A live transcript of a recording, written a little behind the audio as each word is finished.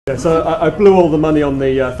So I blew all the money on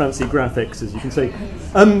the fancy graphics, as you can see.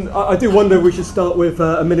 I do wonder if we should start with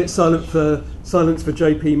a minute silence for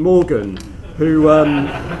J.P. Morgan, who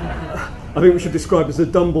I think we should describe as the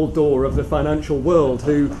Dumbledore of the financial world,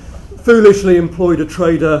 who foolishly employed a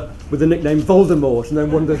trader with the nickname Voldemort and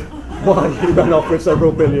then wondered why he ran off with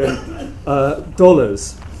several billion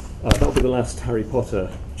dollars. That'll be the last Harry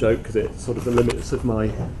Potter joke, because it's sort of the limits of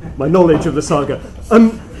my knowledge of the saga.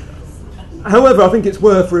 However, I think it's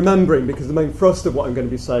worth remembering, because the main thrust of what I'm going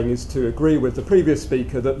to be saying is to agree with the previous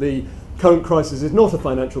speaker that the current crisis is not a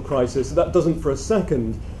financial crisis. That doesn't for a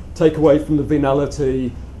second take away from the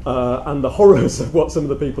venality and the horrors of what some of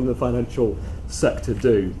the people in the financial sector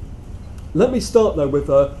do. Let me start, though, with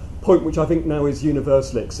a point which I think now is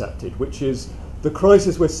universally accepted, which is the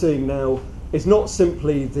crisis we're seeing now is not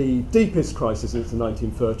simply the deepest crisis since the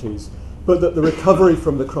 1930s, but that the recovery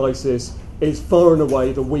from the crisis is far and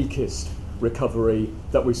away the weakest recovery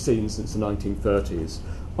that we've seen since the 1930s.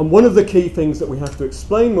 And one of the key things that we have to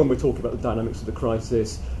explain when we're talking about the dynamics of the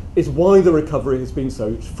crisis is why the recovery has been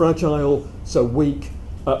so fragile, so weak,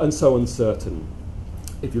 and so uncertain.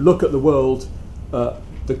 If you look at the world,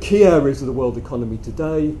 the key areas of the world economy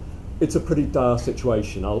today, it's a pretty dire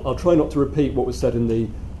situation. I'll try not to repeat what was said in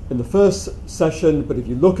the first session, but if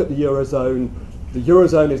you look at the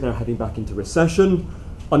Eurozone is now heading back into recession.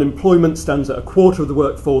 Unemployment stands at a quarter of the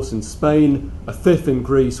workforce in Spain, a fifth in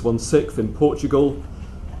Greece, 1/6 in Portugal.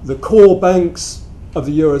 The core banks of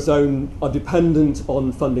the Eurozone are dependent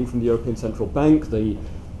on funding from the European Central Bank, the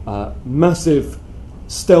massive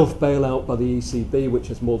stealth bailout by the ECB, which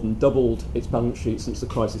has more than doubled its balance sheet since the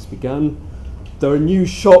crisis began. There are new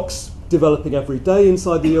shocks developing every day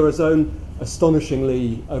inside the Eurozone.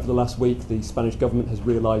 Astonishingly, over the last week, the Spanish government has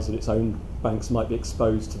realised that its own banks might be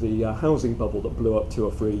exposed to the housing bubble that blew up 2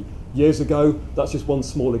 or 3 years ago. That's just one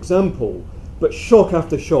small example. But shock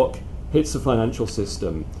after shock hits the financial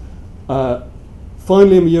system.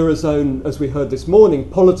 Finally, in the Eurozone, as we heard this morning,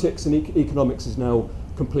 politics and economics is now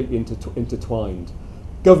completely intertwined.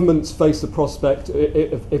 Governments face the prospect,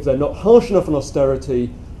 if they're not harsh enough on austerity,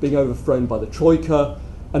 being overthrown by the Troika,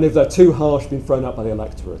 and if they're too harsh, being thrown out by the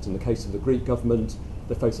electorate. In the case of the Greek government,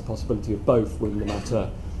 they face the possibility of both within a matter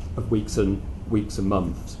of weeks and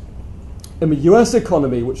months. In the US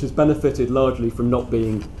economy, which has benefited largely from not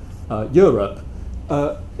being Europe,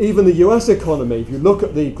 even the US economy, if you look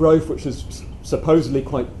at the growth, which is supposedly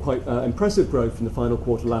quite impressive growth in the final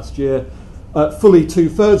quarter last year, fully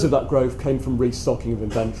 2/3 of that growth came from restocking of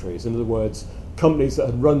inventories. In other words, companies that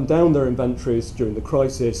had run down their inventories during the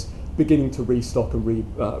crisis beginning to restock and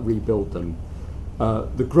rebuild them.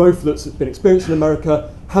 The growth that's been experienced in America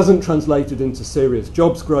hasn't translated into serious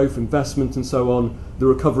jobs growth, investment, and so on. The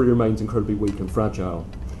recovery remains incredibly weak and fragile.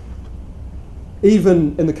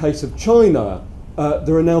 Even in the case of China,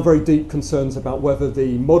 there are now very deep concerns about whether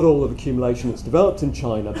the model of accumulation that's developed in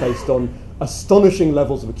China, based on astonishing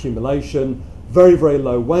levels of accumulation, very, very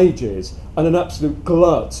low wages, and an absolute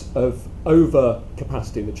glut of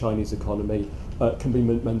overcapacity in the Chinese economy, can be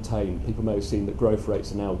maintained. People may have seen that growth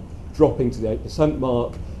rates are now dropping to the 8%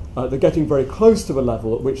 mark. They're getting very close to the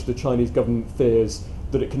level at which the Chinese government fears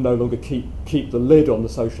that it can no longer keep the lid on the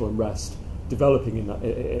social unrest developing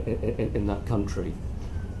in that country.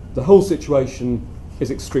 The whole situation is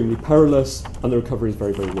extremely perilous, and the recovery is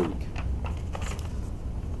very, very weak.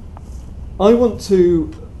 I want to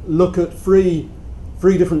look at three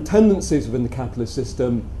different tendencies within the capitalist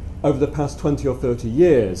system over the past 20 or 30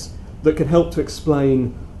 years that can help to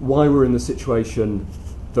explain why we're in the situation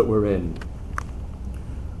that we're in.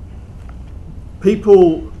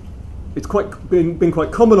 It's been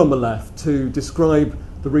quite common on the left to describe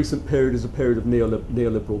the recent period as a period of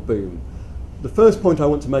neoliberal boom. The first point I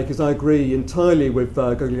want to make is I agree entirely with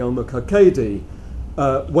Guglielmo Carcedi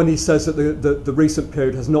when he says that the recent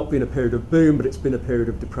period has not been a period of boom, but it's been a period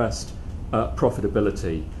of depressed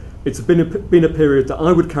profitability. It's been a period that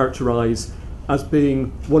I would characterise as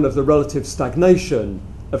being one of the relative stagnation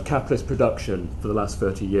of capitalist production for the last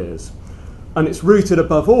 30 years. And it's rooted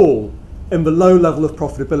above all in the low level of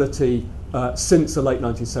profitability since the late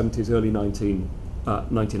 1970s, early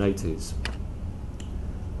 1980s.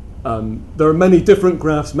 There are many different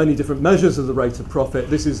graphs, many different measures of the rate of profit.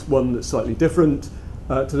 This is one that's slightly different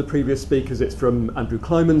to the previous speakers. It's from Andrew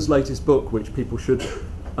Kleiman's latest book, which people should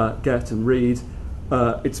get and read.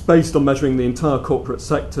 It's based on measuring the entire corporate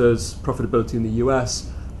sector's profitability in the US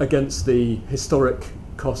against the historic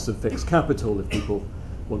costs of fixed capital. If people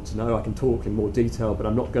want to know, I can talk in more detail, but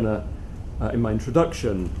I'm not going to, in my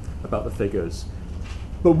introduction, about the figures.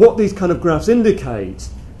 But what these kind of graphs indicate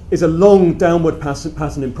is a long downward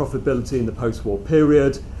pattern in profitability in the post-war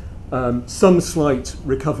period, some slight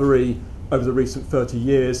recovery over the recent 30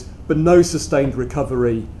 years, but no sustained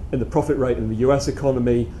recovery in the profit rate in the US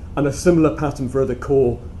economy, and a similar pattern for other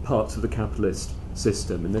core parts of the capitalist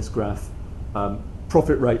system. In this graph,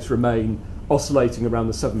 profit rates remain oscillating around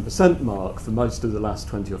the 7% mark for most of the last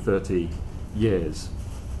 20 or 30 years.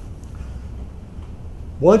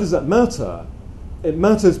 Why does that matter? It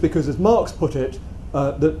matters because, as Marx put it,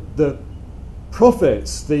 the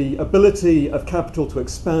profits, the ability of capital to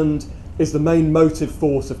expand, is the main motive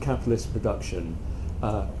force of capitalist production.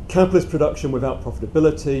 Capitalist production without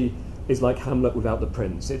profitability is like Hamlet without the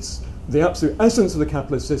prince. It's the absolute essence of the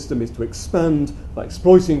capitalist system is to expand by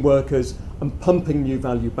exploiting workers and pumping new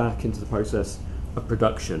value back into the process of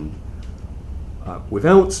production.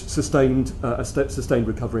 Without a sustained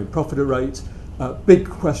recovery in profit rate, big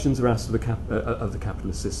questions are asked of the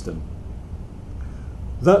capitalist system.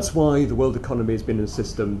 That's why the world economy has been in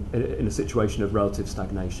a situation of relative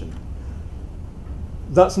stagnation.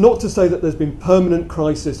 That's not to say that there's been permanent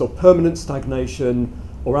crisis or permanent stagnation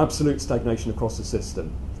or absolute stagnation across the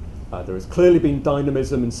system. There has clearly been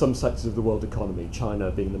dynamism in some sectors of the world economy,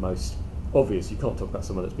 China being the most obvious. You can't talk about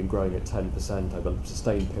someone that's been growing at 10% over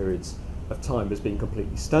sustained periods of time as being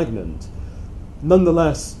completely stagnant.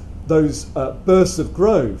 Nonetheless, those bursts of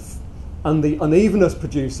growth and the unevenness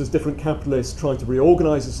produced as different capitalists try to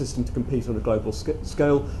reorganise the system to compete on a global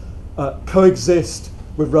scale coexist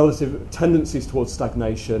with relative tendencies towards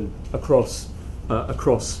stagnation across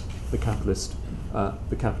the capitalist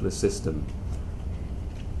system.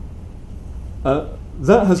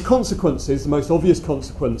 That has consequences. The most obvious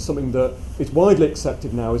consequence, something that is widely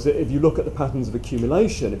accepted now, is that if you look at the patterns of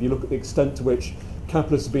accumulation, if you look at the extent to which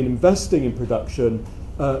capitalists have been investing in production,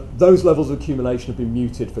 those levels of accumulation have been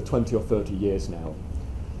muted for 20 or 30 years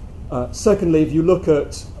now. Secondly, if you look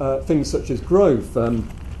at things such as growth,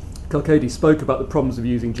 Kalkady spoke about the problems of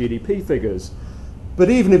using GDP figures. But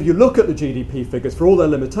even if you look at the GDP figures, for all their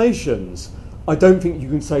limitations, I don't think you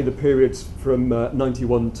can say the periods from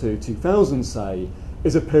 91 to 2000, say,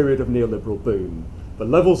 is a period of neoliberal boom. The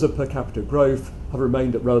levels of per capita growth have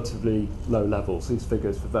remained at relatively low levels. These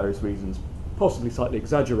figures, for various reasons, possibly slightly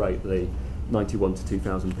exaggerate the 91 to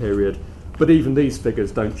 2000 period, but even these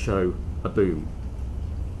figures don't show a boom.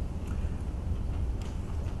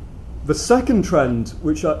 The second trend,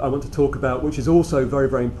 which I want to talk about, which is also very,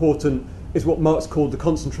 very important, is what Marx called the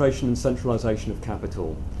concentration and centralisation of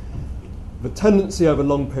capital. The tendency over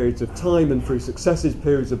long periods of time and through successive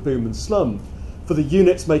periods of boom and slump for the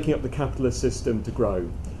units making up the capitalist system to grow.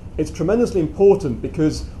 It's tremendously important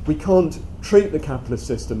because we can't treat the capitalist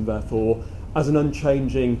system, therefore, as an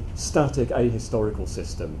unchanging, static, ahistorical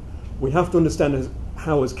system. We have to understand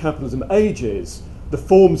how, as capitalism ages, the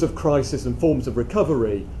forms of crisis and forms of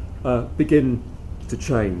recovery begin to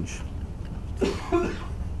change.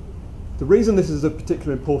 The reason this is of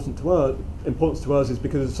particular importance to us is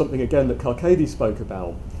because of something, again, that Kalkady spoke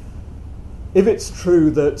about. If it's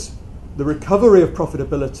true that the recovery of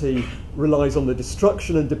profitability relies on the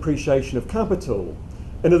destruction and depreciation of capital,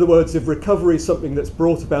 in other words, if recovery is something that's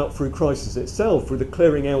brought about through crisis itself, through the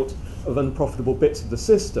clearing out of unprofitable bits of the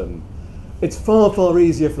system, it's far, far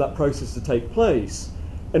easier for that process to take place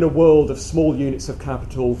in a world of small units of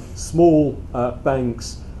capital, small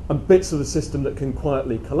banks, and bits of the system that can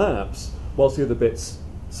quietly collapse whilst the other bits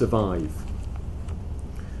survive.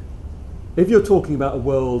 If you're talking about a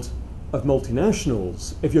world of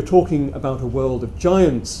multinationals, if you're talking about a world of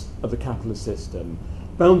giants of the capitalist system,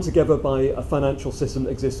 bound together by a financial system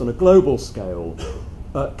that exists on a global scale,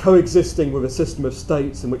 coexisting with a system of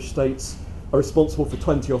states in which states are responsible for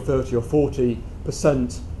 20 or 30 or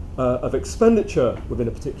 40% of expenditure within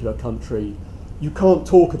a particular country, you can't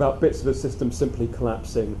talk about bits of the system simply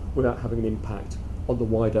collapsing without having an impact on the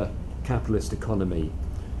wider capitalist economy.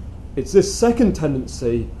 It's this second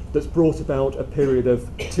tendency that's brought about a period of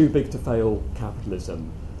too big to fail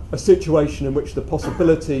capitalism, a situation in which the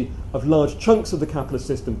possibility of large chunks of the capitalist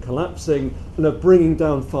system collapsing and of bringing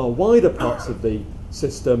down far wider parts of the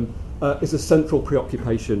system is a central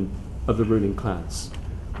preoccupation of the ruling class.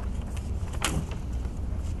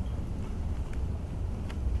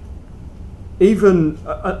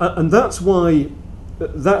 And that's why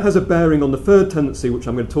that has a bearing on the third tendency, which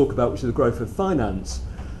I'm going to talk about, which is the growth of finance.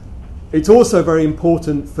 It's also very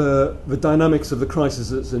important for the dynamics of the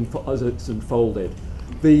crisis as it's unfolded.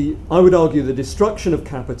 I would argue the destruction of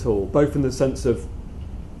capital, both in the sense of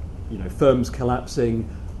firms collapsing,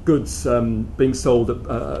 goods being sold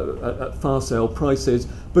at far sale prices,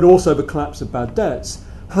 but also the collapse of bad debts,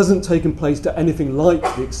 hasn't taken place to anything like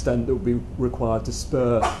the extent that would be required to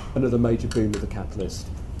spur another major boom of the capitalist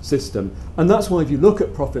system. And that's why if you look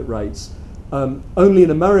at profit rates, Only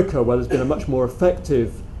in America, where there's been a much more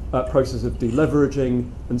effective process of deleveraging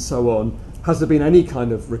and so on, has there been any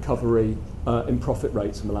kind of recovery in profit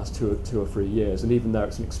rates in the last two or 3 years. And even there,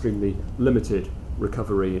 it's an extremely limited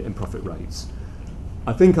recovery in profit rates.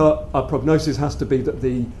 I think our prognosis has to be that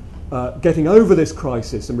the getting over this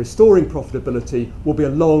crisis and restoring profitability will be a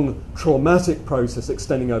long, traumatic process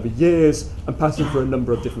extending over years and passing through a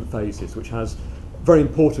number of different phases, which has very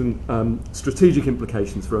important strategic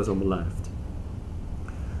implications for us on the left.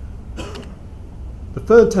 The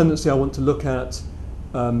third tendency I want to look at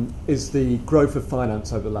is the growth of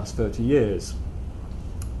finance over the last 30 years.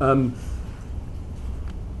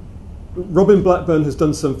 Robin Blackburn has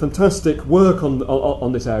done some fantastic work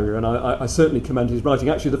on this area, and I certainly commend his writing.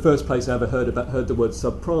 Actually, the first place I ever heard the word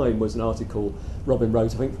subprime was an article Robin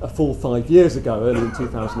wrote, I think, a full 5 years ago, early in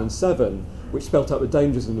 2007, which spelt out the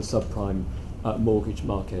dangers in the subprime mortgage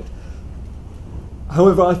market.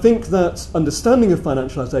 However, I think that understanding of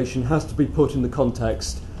financialisation has to be put in the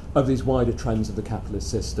context of these wider trends of the capitalist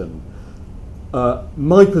system.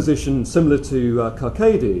 My position, similar to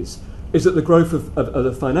Carcades, is that the growth of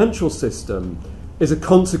the financial system is a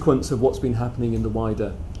consequence of what's been happening in the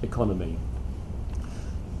wider economy.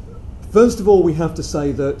 First of all, we have to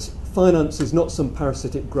say that finance is not some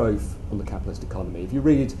parasitic growth on the capitalist economy. If you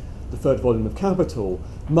read the third volume of Capital,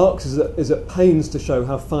 Marx is at pains to show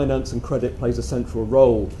how finance and credit plays a central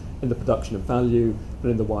role in the production of value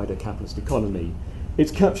and in the wider capitalist economy.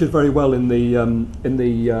 It's captured very well in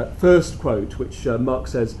the first quote, which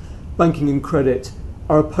Marx says, "Banking and credit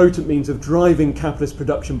are a potent means of driving capitalist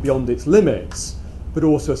production beyond its limits, but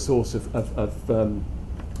also a source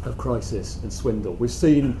of crisis and swindle." We've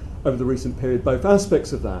seen over the recent period both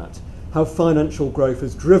aspects of that, how financial growth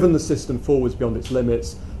has driven the system forwards beyond its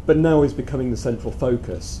limits, but now is becoming the central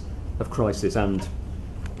focus of crisis and,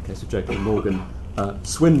 in the case of JP Morgan,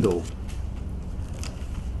 swindle.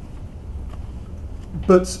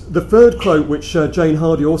 But the third quote, which Jane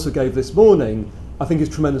Hardy also gave this morning, I think is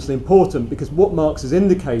tremendously important, because what Marx is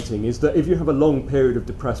indicating is that if you have a long period of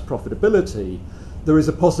depressed profitability, there is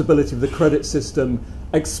a possibility of the credit system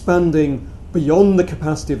expanding beyond the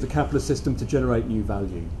capacity of the capitalist system to generate new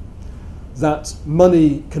value. That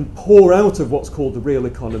money can pour out of what's called the real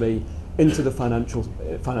economy into the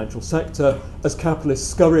financial sector as capitalists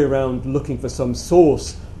scurry around looking for some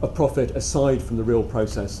source of profit aside from the real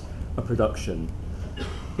process of production.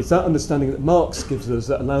 It's that understanding that Marx gives us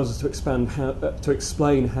that allows us to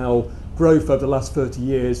explain how growth over the last 30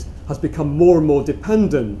 years has become more and more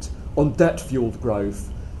dependent on debt-fueled growth,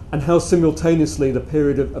 and how simultaneously the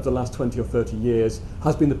period of the last 20 or 30 years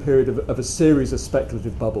has been the period of a series of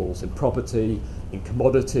speculative bubbles in property, in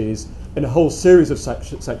commodities, in a whole series of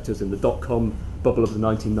sectors, in the dot-com bubble of the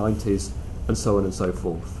 1990s, and so on and so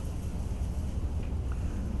forth.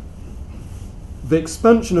 The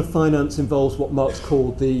expansion of finance involves what Marx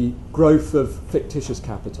called the growth of fictitious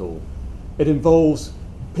capital. It involves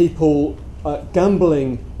people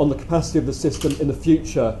gambling on the capacity of the system in the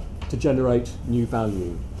future to generate new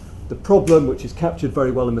value. The problem, which is captured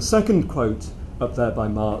very well in the second quote up there by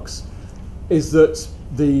Marx, is that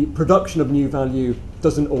the production of new value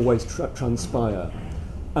doesn't always transpire.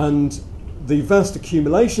 And the vast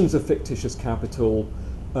accumulations of fictitious capital,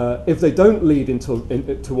 if they don't lead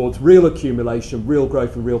towards real accumulation, real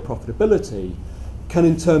growth and real profitability, can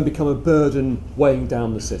in turn become a burden weighing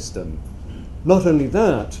down the system. Not only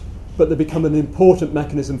that, but they become an important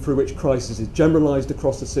mechanism through which crisis is generalised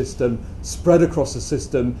across the system, spread across the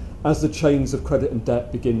system, as the chains of credit and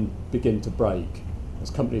debt begin to break. As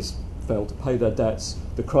companies fail to pay their debts,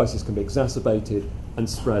 the crisis can be exacerbated and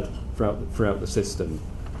spread throughout the system.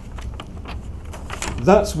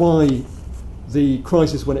 That's why the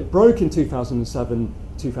crisis, when it broke in 2007,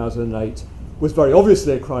 2008, was very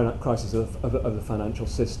obviously a crisis of the financial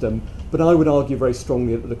system, but I would argue very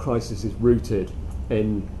strongly that the crisis is rooted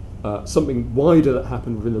in something wider that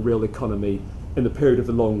happened within the real economy in the period of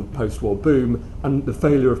the long post-war boom and the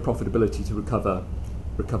failure of profitability to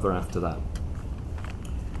recover after that.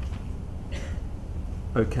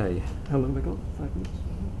 Okay, how long have I got? 5 minutes?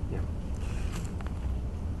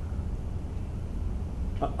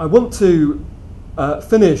 Yeah. I want to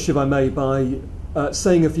finish, if I may, by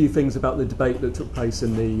saying a few things about the debate that took place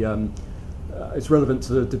in the, it's relevant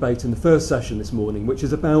to the debate in the first session this morning, which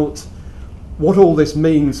is about what all this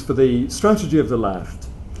means for the strategy of the left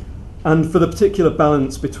and for the particular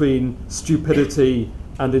balance between stupidity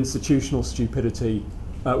and institutional stupidity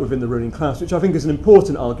within the ruling class, which I think is an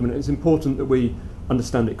important argument. It's important that we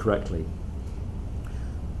understand it correctly.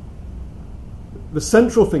 The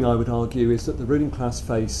central thing I would argue is that the ruling class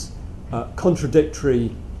face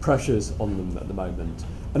contradictory pressures on them at the moment.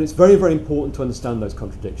 And it's very, very important to understand those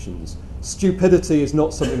contradictions. Stupidity is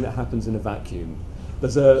not something that happens in a vacuum.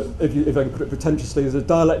 There's if I can put it pretentiously, there's a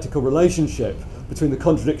dialectical relationship between the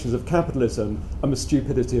contradictions of capitalism and the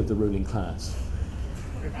stupidity of the ruling class.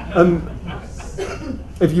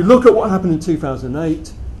 If you look at what happened in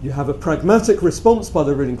 2008, you have a pragmatic response by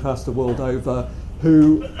the ruling class the world over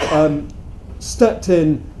who stepped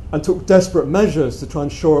in and took desperate measures to try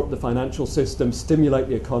and shore up the financial system, stimulate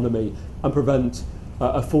the economy, and prevent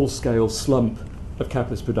a full-scale slump of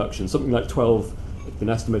capitalist production. Something like it's been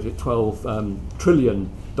estimated $12 trillion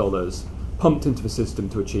pumped into the system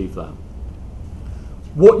to achieve that.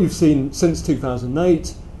 What you've seen since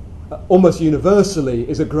 2008, almost universally,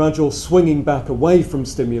 is a gradual swinging back away from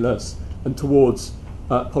stimulus and towards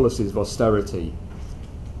policies of austerity.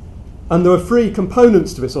 And there are three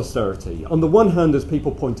components to this austerity. On the one hand, as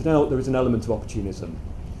people pointed out, there is an element of opportunism.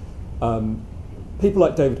 People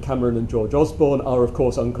like David Cameron and George Osborne are, of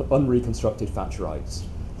course, unreconstructed Thatcherites.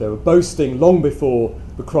 They were boasting long before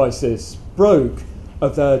the crisis broke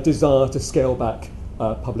of their desire to scale back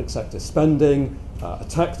public sector spending,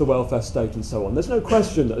 attack the welfare state and so on. There's no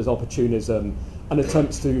question that there's opportunism and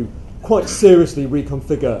attempts to quite seriously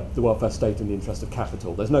reconfigure the welfare state in the interest of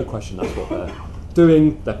capital. There's no question that's what they're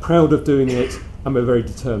doing. They're proud of doing it, and we're very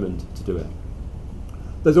determined to do it.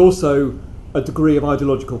 There's also a degree of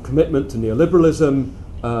ideological commitment to neoliberalism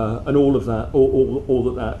and all of that,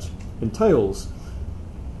 all that entails.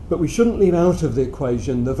 But we shouldn't leave out of the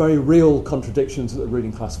equation the very real contradictions that the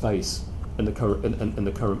ruling class face in the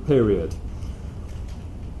current period.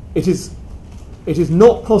 It is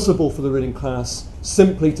not possible for the ruling class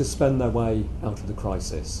simply to spend their way out of the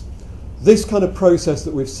crisis. This kind of process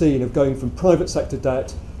that we've seen of going from private sector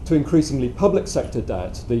debt to increasingly public sector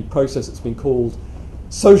debt, the process that's been called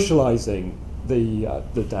socialising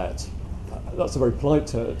the debt, that's a very polite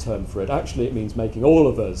term for it. Actually, it means making all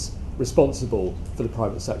of us responsible for the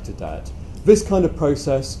private sector debt. This kind of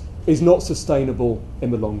process is not sustainable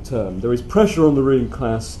in the long term. There is pressure on the ruling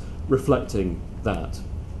class reflecting that.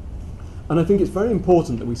 And I think it's very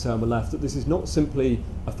important that we say on the left that this is not simply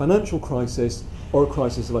a financial crisis or a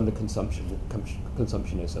crisis of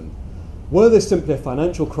consumptionism. Were this simply a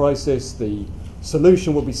financial crisis, the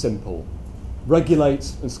solution would be simple: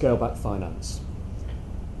 regulate and scale back finance.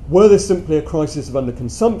 Were this simply a crisis of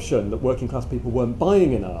underconsumption, that working class people weren't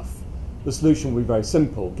buying enough, the solution would be very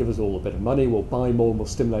simple: give us all a bit of money, we'll buy more, and we'll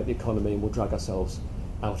stimulate the economy, and we'll drag ourselves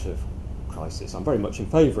out of crisis. I'm very much in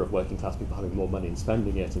favour of working class people having more money and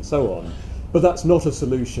spending it and so on, but that's not a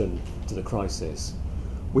solution to the crisis.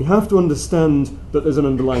 We have to understand that there's an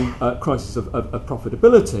underlying crisis of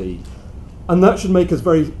profitability, and that should make us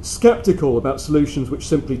very sceptical about solutions which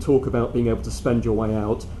simply talk about being able to spend your way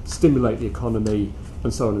out, stimulate the economy,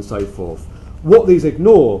 and so on and so forth. What these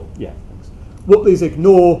ignore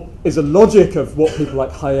is a logic of what people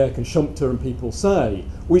like Hayek and Schumpeter and people say,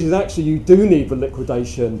 which is actually you do need the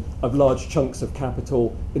liquidation of large chunks of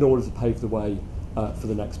capital in order to pave the way for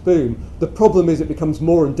the next boom. The problem is it becomes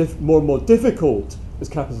more and more difficult as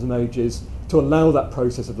capitalism ages to allow that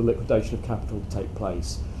process of the liquidation of capital to take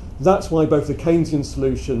place. That's why both the Keynesian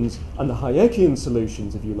solutions and the Hayekian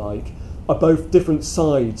solutions, if you like, are both different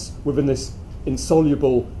sides within this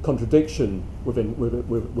insoluble contradiction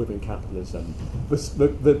within capitalism.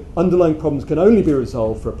 The underlying problems can only be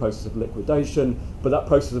resolved for a process of liquidation, but that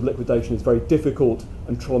process of liquidation is very difficult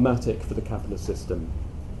and traumatic for the capitalist system.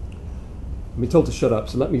 I'm being told to shut up,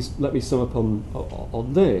 so let me sum up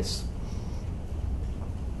on this.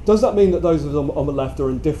 Does that mean that those of us on the left are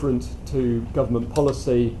indifferent to government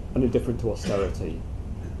policy and indifferent to austerity?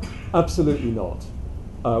 Absolutely not.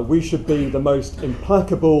 We should be the most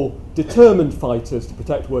implacable, determined fighters to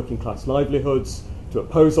protect working class livelihoods, to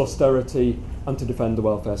oppose austerity, and to defend the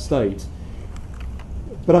welfare state.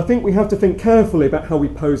 But I think we have to think carefully about how we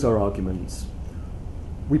pose our arguments.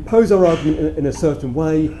 We pose our argument in a certain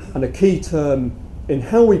way, and a key term in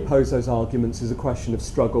how we pose those arguments is a question of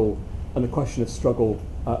struggle, and a question of struggle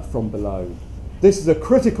from below. This is a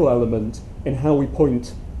critical element in how we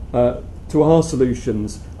point to our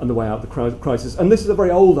solutions and the way out of the crisis. And this is a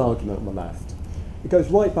very old argument on the left. It goes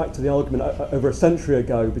right back to the argument over a century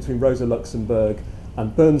ago between Rosa Luxemburg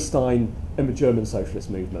and Bernstein in the German socialist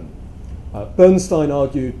movement. Bernstein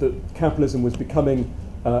argued that capitalism was becoming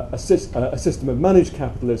a system of managed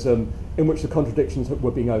capitalism in which the contradictions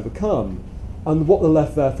were being overcome. And what the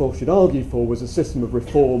left therefore should argue for was a system of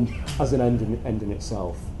reform as an end in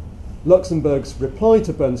itself. Luxemburg's reply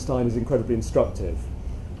to Bernstein is incredibly instructive.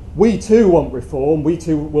 We too want reform, we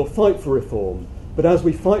too will fight for reform, but as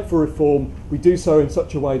we fight for reform, we do so in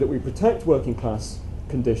such a way that we protect working class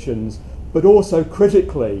conditions, but also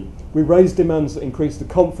critically, we raise demands that increase the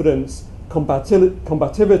confidence,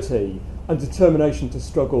 combativity and determination to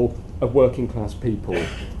struggle of working class people.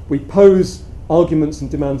 We pose arguments and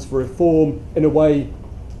demands for reform in a way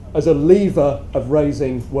as a lever of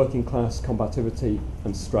raising working class combativity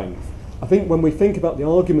and strength. I think when we think about the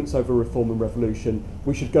arguments over reform and revolution,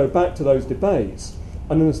 we should go back to those debates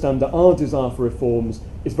and understand that our desire for reforms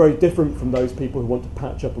is very different from those people who want to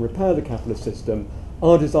patch up and repair the capitalist system.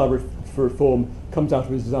 Our desire for reform comes out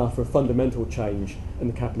of a desire for a fundamental change in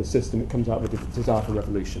the capitalist system. It comes out of a desire for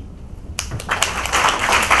revolution.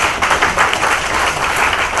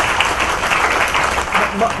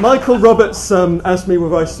 Michael Roberts asked me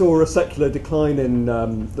whether I saw a secular decline in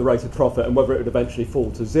the rate of profit and whether it would eventually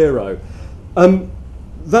fall to zero.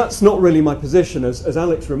 That's not really my position. As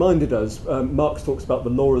Alex reminded us, Marx talks about the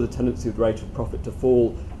law of the tendency of the rate of profit to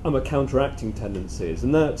fall and the counteracting tendencies,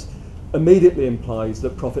 and that immediately implies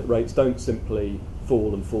that profit rates don't simply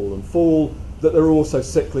fall and fall and fall, that there are also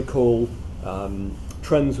cyclical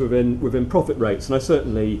trends within profit rates, and I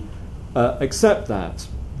certainly accept that.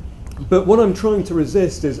 But what I'm trying to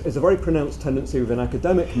resist is a very pronounced tendency within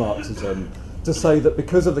academic Marxism to say that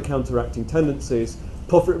because of the counteracting tendencies,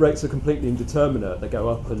 profit rates are completely indeterminate. They go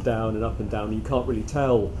up and down and up and down, and you can't really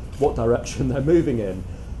tell what direction they're moving in.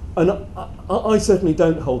 And I certainly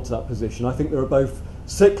don't hold to that position. I think there are both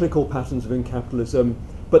cyclical patterns within capitalism,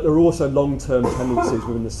 but there are also long-term tendencies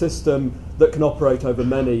within the system that can operate over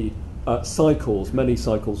many cycles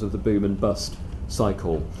of the boom and bust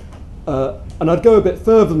cycle. And I'd go a bit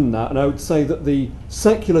further than that, and I would say that the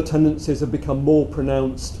secular tendencies have become more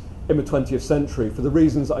pronounced in the 20th century for the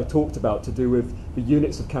reasons that I talked about, to do with the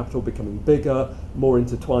units of capital becoming bigger, more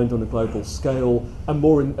intertwined on a global scale, and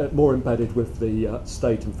more embedded with the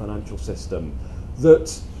state and financial system.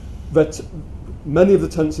 That many of the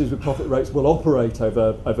tendencies with profit rates will operate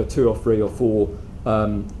over 2 or 3 or 4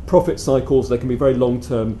 profit cycles. They can be very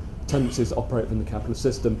long-term tendencies that operate within the capitalist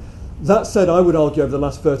system. That said, I would argue over the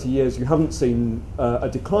last 30 years you haven't seen a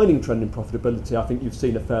declining trend in profitability. I think you've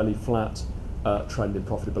seen a fairly flat trend in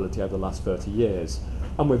profitability over the last 30 years.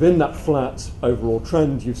 And within that flat overall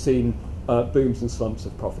trend, you've seen booms and slumps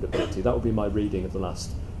of profitability. That would be my reading of the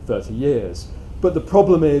last 30 years. But the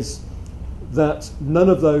problem is that none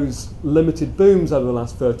of those limited booms over the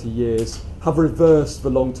last 30 years have reversed the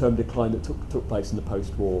long-term decline that took place in the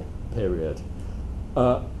post-war period.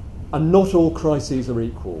 And not all crises are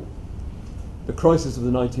equal. The crisis of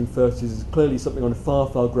the 1930s is clearly something on a far,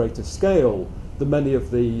 far greater scale than many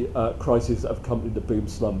of the crises that have accompanied the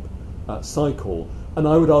boom-slump cycle. And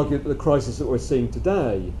I would argue that the crisis that we're seeing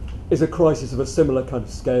today is a crisis of a similar kind of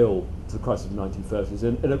scale to the crisis of the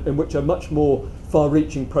 1930s, in which a much more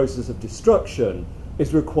far-reaching process of destruction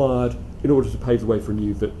is required in order to pave the way for a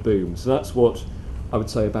new boom. So that's what I would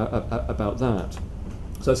say about that.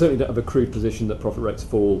 So I certainly don't have a crude position that profit rates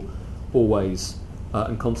fall always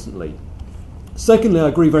and constantly. Secondly, I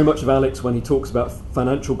agree very much with Alex when he talks about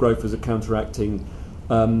financial growth as a counteracting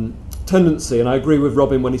tendency, and I agree with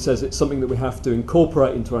Robin when he says it's something that we have to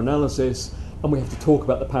incorporate into our analysis, and we have to talk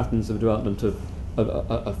about the patterns of development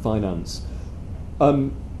of finance. All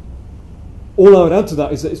I would add to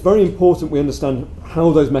that is that it's very important we understand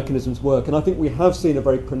how those mechanisms work, and I think we have seen a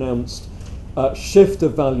very pronounced shift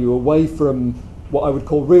of value away from what I would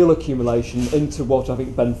call real accumulation into what I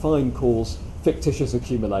think Ben Fine calls fictitious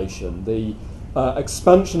accumulation, the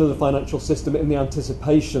expansion of the financial system in the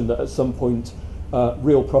anticipation that at some point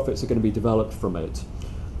real profits are going to be developed from it.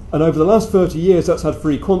 And over the last 30 years, that's had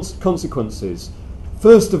 3 consequences.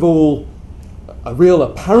 First of all, a real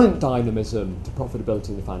apparent dynamism to profitability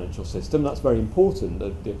in the financial system. That's very important,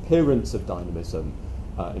 the appearance of dynamism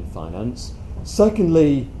in finance.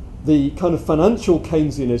 Secondly, the kind of financial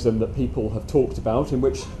Keynesianism that people have talked about, in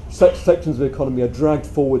which sections of the economy are dragged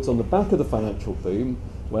forwards on the back of the financial boom.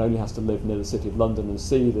 One only has to live near the City of London and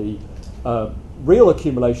see the real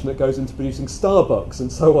accumulation that goes into producing Starbucks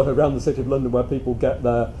and so on around the City of London, where people get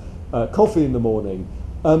their coffee in the morning.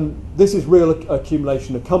 This is real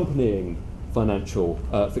accumulation accompanying financial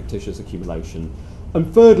fictitious accumulation.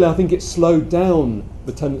 And thirdly, I think it slowed down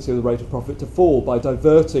the tendency of the rate of profit to fall by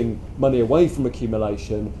diverting money away from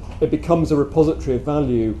accumulation. It becomes a repository of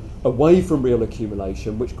value away from real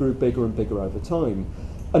accumulation, which grew bigger and bigger over time.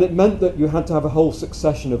 And it meant that you had to have a whole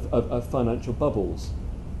succession of financial bubbles.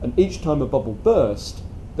 And each time a bubble burst,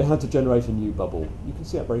 they had to generate a new bubble. You can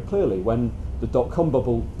see that very clearly. When the dot-com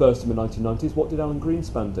bubble burst in the 1990s, what did Alan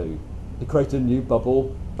Greenspan do? He created a new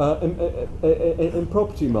bubble in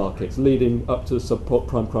property markets, leading up to the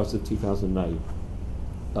subprime crisis of 2008.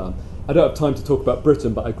 I don't have time to talk about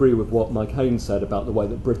Britain, but I agree with what Mike Haynes said about the way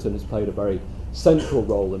that Britain has played a very central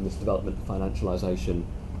role in this development of financialisation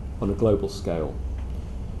on a global scale.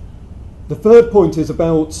 The third point is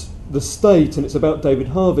about the state, and it's about David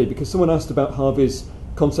Harvey, because someone asked about Harvey's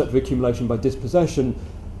concept of accumulation by dispossession.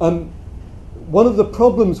 One of the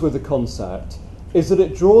problems with the concept is that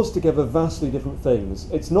it draws together vastly different things.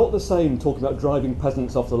 It's not the same talking about driving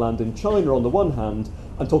peasants off the land in China on the one hand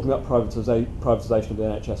and talking about privatisation of the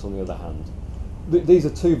NHS on the other hand. These are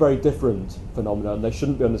two very different phenomena, and they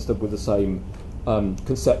shouldn't be understood with the same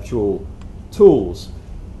conceptual tools.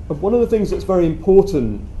 And one of the things that's very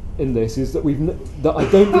important in this is that that I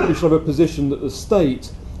don't think we should have a position that the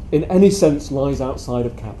state in any sense lies outside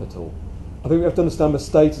of capital. I think we have to understand the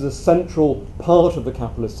state as a central part of the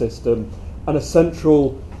capitalist system and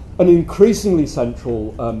an increasingly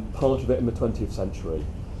central part of it in the 20th century.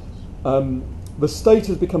 The state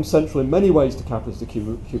has become central in many ways to capitalist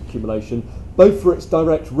accumulation, both for its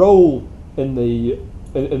direct role in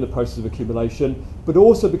the process of accumulation, but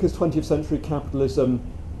also because 20th century capitalism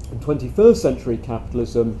and 21st century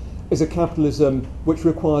capitalism is a capitalism which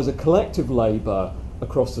requires a collective labour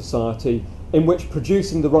across society, in which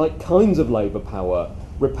producing the right kinds of labour power,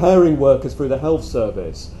 repairing workers through the health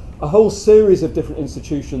service, a whole series of different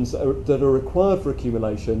institutions that are required for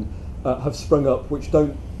accumulation have sprung up, which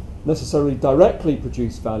don't necessarily directly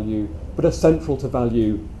produce value, but are central to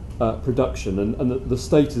value production, and the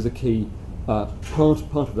state is a key part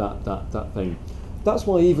of that thing. That's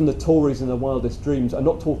why even the Tories in their wildest dreams are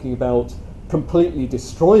not talking about completely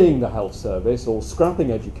destroying the health service or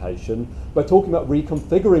scrapping education. They're talking about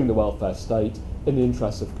reconfiguring the welfare state in the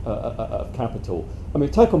interests of capital. I mean,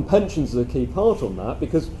 attack on pensions is a key part on that,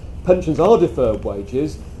 because pensions are deferred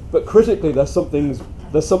wages, but critically there's something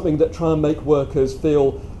that try and make workers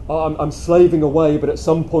feel, oh, I'm slaving away, but at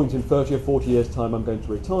some point in 30 or 40 years' time I'm going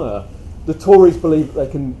to retire. The Tories believe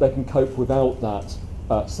that they can cope without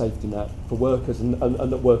that safety net for workers, and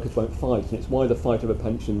that workers won't fight, and it's why the fight over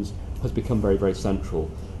pensions has become very, very central.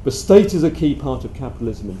 The state is a key part of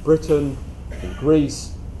capitalism in Britain, in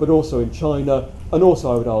Greece, but also in China, and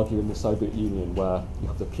also I would argue in the Soviet Union, where you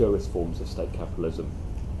have the purest forms of state capitalism.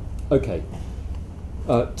 Okay,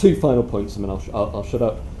 two final points, and then I'll shut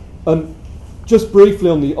up. Just briefly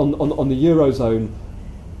on the Eurozone,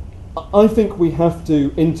 I think we have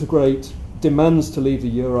to integrate demands to leave the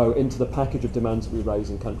euro into the package of demands that we raise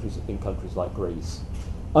in countries like Greece.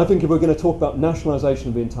 I think if we're going to talk about nationalisation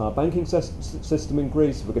of the entire banking system in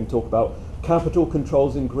Greece, if we're going to talk about capital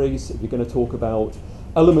controls in Greece, if you're going to talk about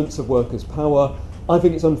elements of workers' power, I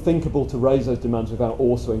think it's unthinkable to raise those demands without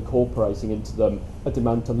also incorporating into them a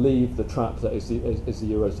demand to leave the trap that is the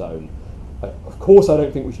Eurozone. Of course, I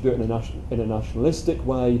don't think we should do it in a nationalistic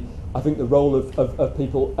way. I think the role of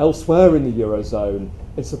people elsewhere in the Eurozone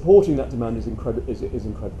in supporting that demand is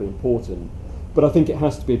incredibly important. But I think it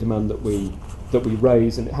has to be a demand that we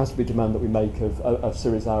raise, and it has to be a demand that we make of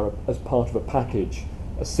Syriza as part of a package,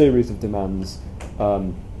 a series of demands,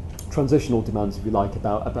 transitional demands, if you like,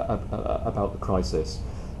 about the crisis.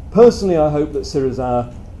 Personally, I hope that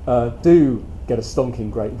Syriza do get a stonking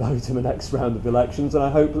great vote in the next round of elections, and I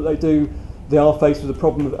hope that they are faced with the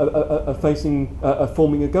problem of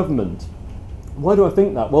forming a government. Why do I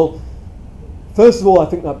think that? Well, first of all, I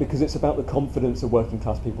think that because it's about the confidence of working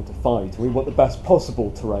class people to fight. We want the best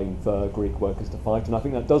possible terrain for Greek workers to fight, and I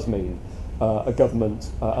think that does mean a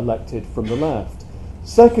government elected from the left.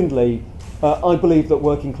 Secondly, I believe that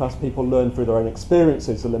working class people learn through their own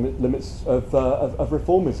experiences the limits of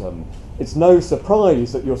reformism. It's no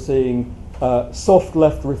surprise that you're seeing soft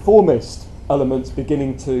left reformist elements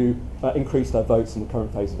beginning to increase their votes in the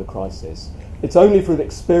current phase of the crisis. It's only through the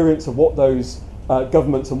experience of what those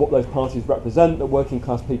governments and what those parties represent that working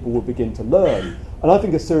class people will begin to learn. And I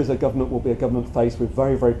think a Syriza government will be a government faced with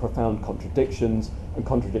very, very profound contradictions and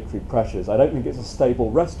contradictory pressures. I don't think it's a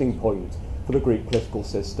stable resting point for the Greek political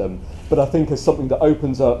system, but I think as something that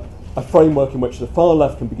opens up a framework in which the far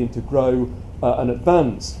left can begin to grow and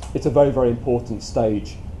advance, it's a very, very important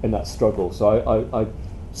stage in that struggle. So I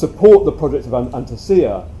support the project of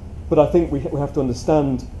Antasia, but I think we have to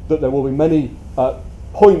understand that there will be many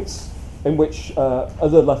points in which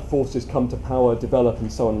other left forces come to power, develop,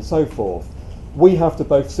 and so on and so forth. We have to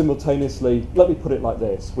both simultaneously, let me put it like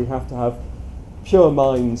this, we have to have pure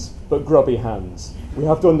minds but grubby hands. We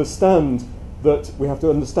have to understand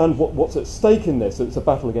what's at stake in this. It's a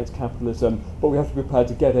battle against capitalism, but we have to be prepared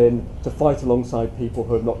to get in to fight alongside people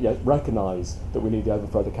who have not yet recognised that we need to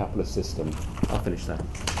overthrow the capitalist system. I'll finish there.